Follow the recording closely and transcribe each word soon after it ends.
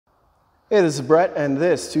Hey, this is Brett, and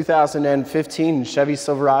this 2015 Chevy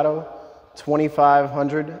Silverado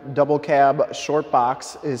 2500 double cab short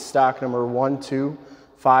box is stock number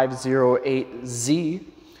 12508Z.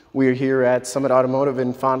 We are here at Summit Automotive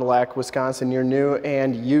in Fond du Lac, Wisconsin, your new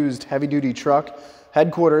and used heavy-duty truck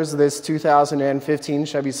headquarters. This 2015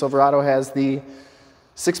 Chevy Silverado has the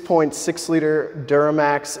 6.6-liter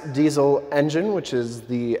Duramax diesel engine, which is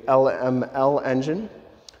the LML engine.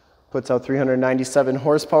 Puts out 397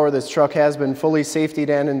 horsepower. This truck has been fully safetied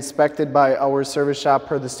and inspected by our service shop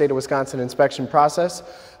per the state of Wisconsin inspection process.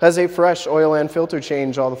 Has a fresh oil and filter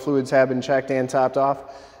change. All the fluids have been checked and topped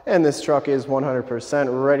off, and this truck is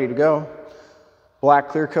 100% ready to go. Black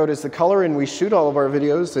clear coat is the color, and we shoot all of our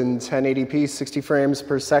videos in 1080p 60 frames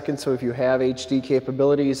per second, so if you have HD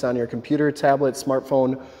capabilities on your computer, tablet,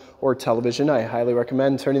 smartphone, or television, I highly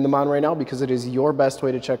recommend turning them on right now because it is your best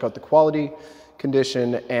way to check out the quality,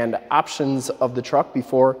 condition, and options of the truck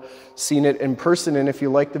before seeing it in person. And if you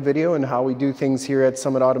like the video and how we do things here at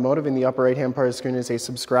Summit Automotive, in the upper right hand part of the screen is a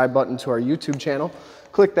subscribe button to our YouTube channel.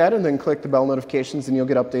 Click that and then click the bell notifications and you'll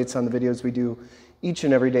get updates on the videos we do each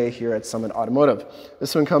and every day here at Summit Automotive.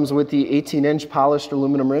 This one comes with the 18-inch polished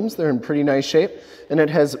aluminum rims. They're in pretty nice shape, and it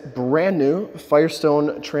has brand new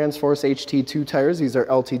Firestone Transforce HT2 tires. These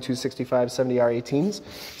are LT 265/70R18s.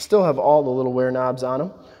 Still have all the little wear knobs on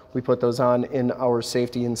them. We put those on in our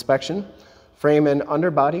safety inspection. Frame and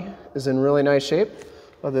underbody is in really nice shape,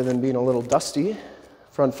 other than being a little dusty.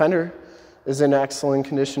 Front fender is in excellent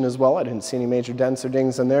condition as well. I didn't see any major dents or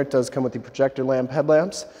dings in there. It does come with the projector lamp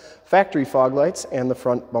headlamps, factory fog lights, and the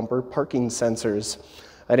front bumper parking sensors.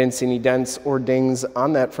 I didn't see any dents or dings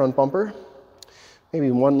on that front bumper.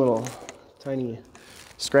 Maybe one little tiny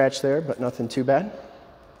scratch there, but nothing too bad.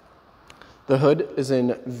 The hood is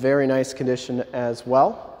in very nice condition as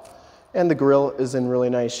well. And the grille is in really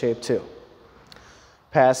nice shape too.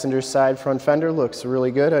 Passenger side front fender looks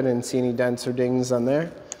really good. I didn't see any dents or dings on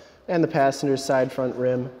there. And the passenger side front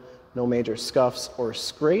rim, no major scuffs or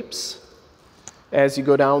scrapes. As you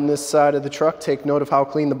go down this side of the truck, take note of how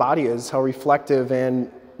clean the body is, how reflective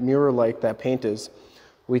and mirror-like that paint is.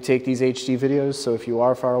 We take these HD videos, so if you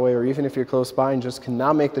are far away or even if you're close by and just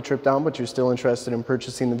cannot make the trip down, but you're still interested in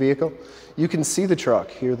purchasing the vehicle, you can see the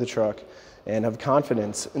truck, hear the truck, and have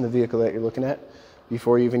confidence in the vehicle that you're looking at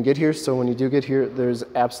before you even get here. So when you do get here, there's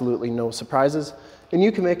absolutely no surprises, and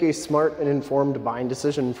you can make a smart and informed buying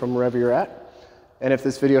decision from wherever you're at. And if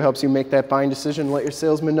this video helps you make that buying decision, let your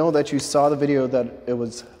salesman know that you saw the video, that it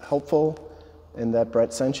was helpful, and that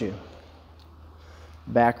Brett sent you.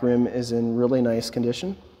 Back rim is in really nice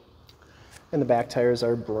condition, and the back tires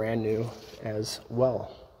are brand new as well.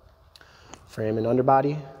 Frame and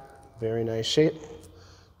underbody, very nice shape.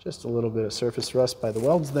 Just a little bit of surface rust by the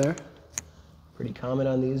welds there. Pretty common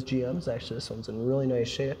on these GMs. Actually, this one's in really nice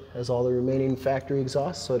shape. Has all the remaining factory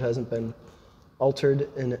exhaust, so it hasn't been altered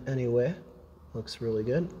in any way. Looks really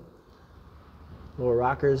good. Lower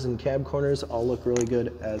rockers and cab corners all look really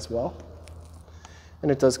good as well. And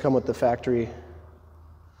it does come with the factory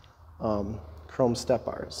chrome step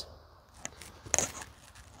bars.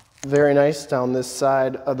 Very nice down this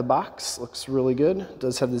side of the box. Looks really good. It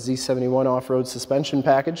does have the Z71 off-road suspension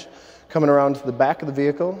package coming around to the back of the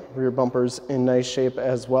vehicle. Rear bumper's in nice shape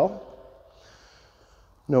as well.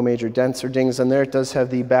 No major dents or dings in there. It does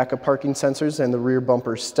have the backup parking sensors and the rear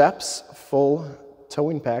bumper steps. Full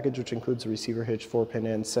towing package, which includes a receiver hitch, 4-pin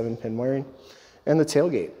and 7-pin wiring. And the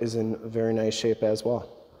tailgate is in very nice shape as well.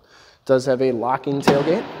 It does have a locking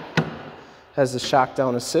tailgate. Has the shock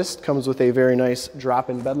down assist, comes with a very nice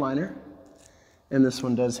drop-in bedliner, and this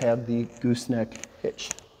one does have the gooseneck hitch.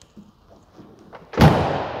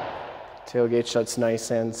 Tailgate shuts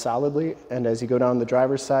nice and solidly, and as you go down the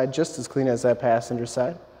driver's side, just as clean as that passenger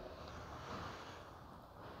side.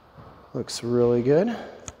 Looks really good.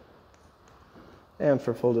 And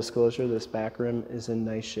for full disclosure, this back rim is in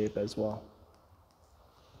nice shape as well.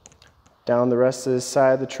 Down the rest of this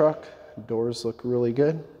side of the truck, doors look really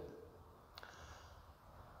good.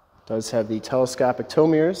 Does have the telescopic tow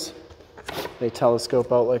mirrors. They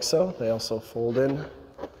telescope out like so. They also fold in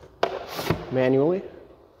manually.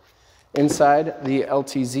 Inside, the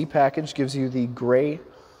LTZ package gives you the gray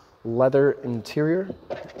leather interior.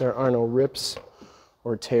 There are no rips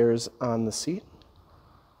or tears on the seat.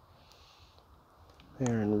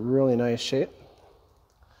 They're in really nice shape.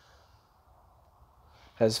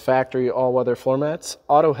 Has factory all-weather floor mats,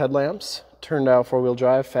 auto headlamps, turned out four-wheel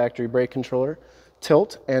drive, factory brake controller,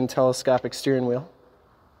 tilt and telescopic steering wheel.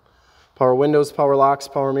 Power windows, power locks,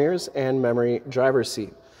 power mirrors, and memory driver's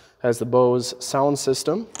seat. Has the Bose sound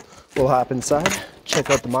system. We'll hop inside,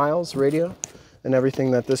 check out the miles, radio, and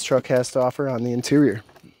everything that this truck has to offer on the interior.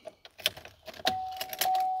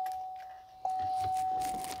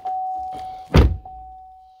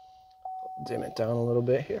 it down a little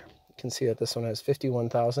bit here. You can see that this one has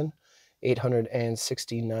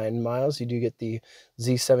 51,869 miles. You do get the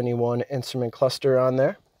Z71 instrument cluster on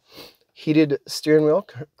there. Heated steering wheel,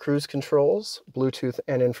 cruise controls, Bluetooth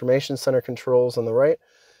and information center controls on the right.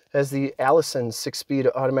 Has the Allison 6-speed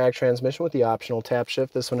automatic transmission with the optional tap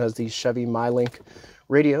shift. This one has the Chevy MyLink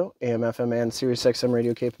radio, AM, FM, and Sirius XM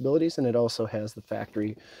radio capabilities, and it also has the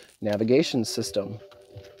factory navigation system.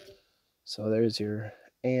 So there's your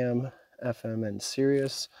AM, FM, and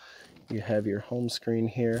Sirius. You have your home screen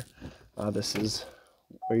here. This is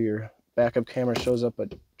where your backup camera shows up,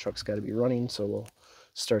 but the truck's got to be running, so we'll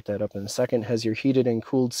start that up in a second. Has your heated and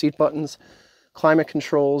cooled seat buttons, climate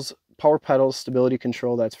controls, power pedals, stability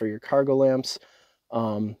control, that's for your cargo lamps,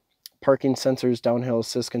 parking sensors, downhill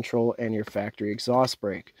assist control, and your factory exhaust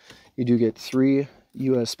brake. You do get 3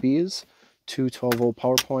 USBs, 2 12-volt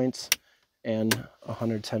power points, and a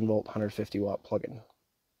 110-volt, 150-watt plug-in.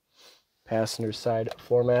 Passenger side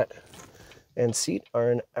floor mat and seat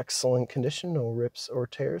are in excellent condition, no rips or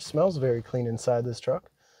tears. Smells very clean inside this truck.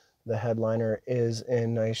 The headliner is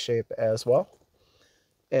in nice shape as well.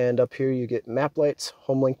 And up here you get map lights,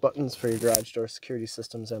 Homelink buttons for your garage door security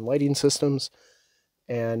systems and lighting systems,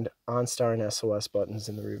 and OnStar and SOS buttons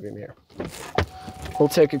in the rearview mirror. We'll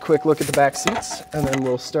take a quick look at the back seats, and then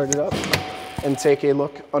we'll start it up and take a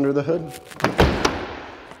look under the hood.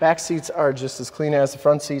 Back seats are just as clean as the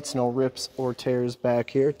front seats, no rips or tears back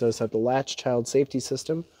here. It does have the Latch child safety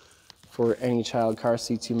system for any child car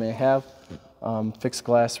seats you may have. Fixed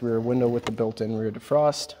glass rear window with the built-in rear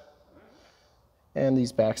defrost. And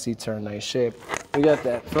these back seats are in nice shape. We got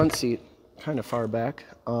that front seat kind of far back.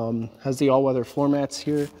 Has the all-weather floor mats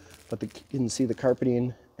here, but you can see the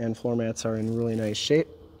carpeting and floor mats are in really nice shape.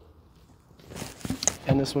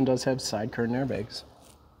 And this one does have side curtain airbags.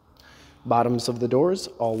 Bottoms of the doors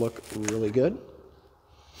all look really good.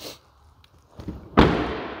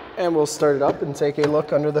 And we'll start it up and take a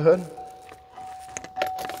look under the hood.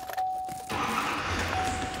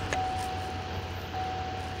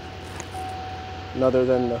 And other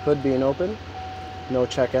than the hood being open, no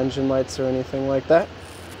check engine lights or anything like that.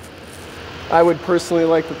 I would personally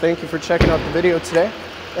like to thank you for checking out the video today.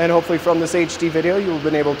 And hopefully from this HD video, you'll have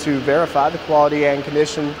been able to verify the quality and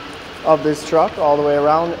condition of this truck all the way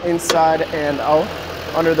around, inside and out.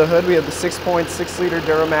 Under the hood, we have the 6.6-liter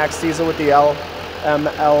Duramax diesel with the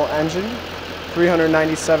LML engine.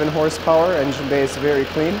 397 horsepower, engine bay is very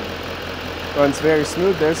clean. Runs very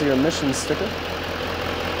smooth. There's your emissions sticker.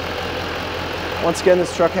 Once again,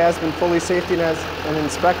 this truck has been fully safety and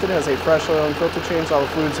inspected, has a fresh oil and filter change. All the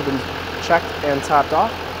fluids have been checked and topped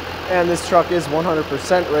off. And this truck is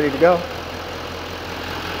 100% ready to go.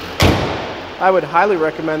 I would highly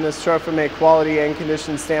recommend this truck from a quality and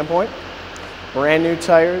condition standpoint. Brand new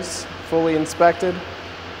tires, fully inspected,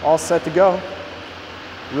 all set to go.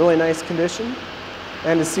 Really nice condition.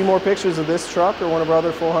 And to see more pictures of this truck or one of our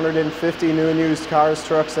other 450 new and used cars,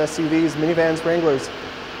 trucks, SUVs, minivans, Wranglers,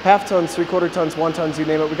 half tons, 3/4 tons, 1 tons, you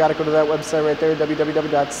name it, we got to go to that website right there,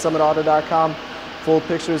 www.summitauto.com. Full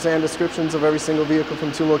pictures and descriptions of every single vehicle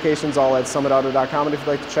from 2 locations, all at summitauto.com. And if you'd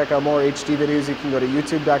like to check out more HD videos, you can go to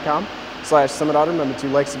youtube.com/summitauto. Remember to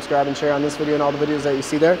like, subscribe, and share on this video and all the videos that you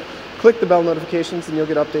see there. Click the bell notifications and you'll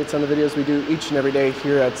get updates on the videos we do each and every day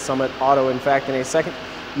here at Summit Auto. In fact, in a second,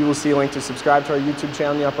 you will see a link to subscribe to our YouTube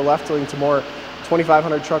channel in the upper left, a link to more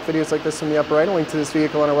 2,500 truck videos like this in the upper right, a link to this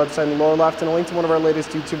vehicle on our website in the lower left, and a link to one of our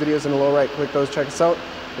latest YouTube videos in the lower right. Click those, check us out.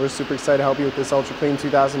 We're super excited to help you with this ultra clean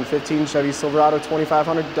 2015 Chevy Silverado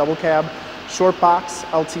 2500 double cab short box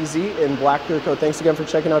LTZ in black clear coat. Thanks again for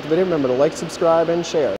checking out the video. Remember to like, subscribe, and share.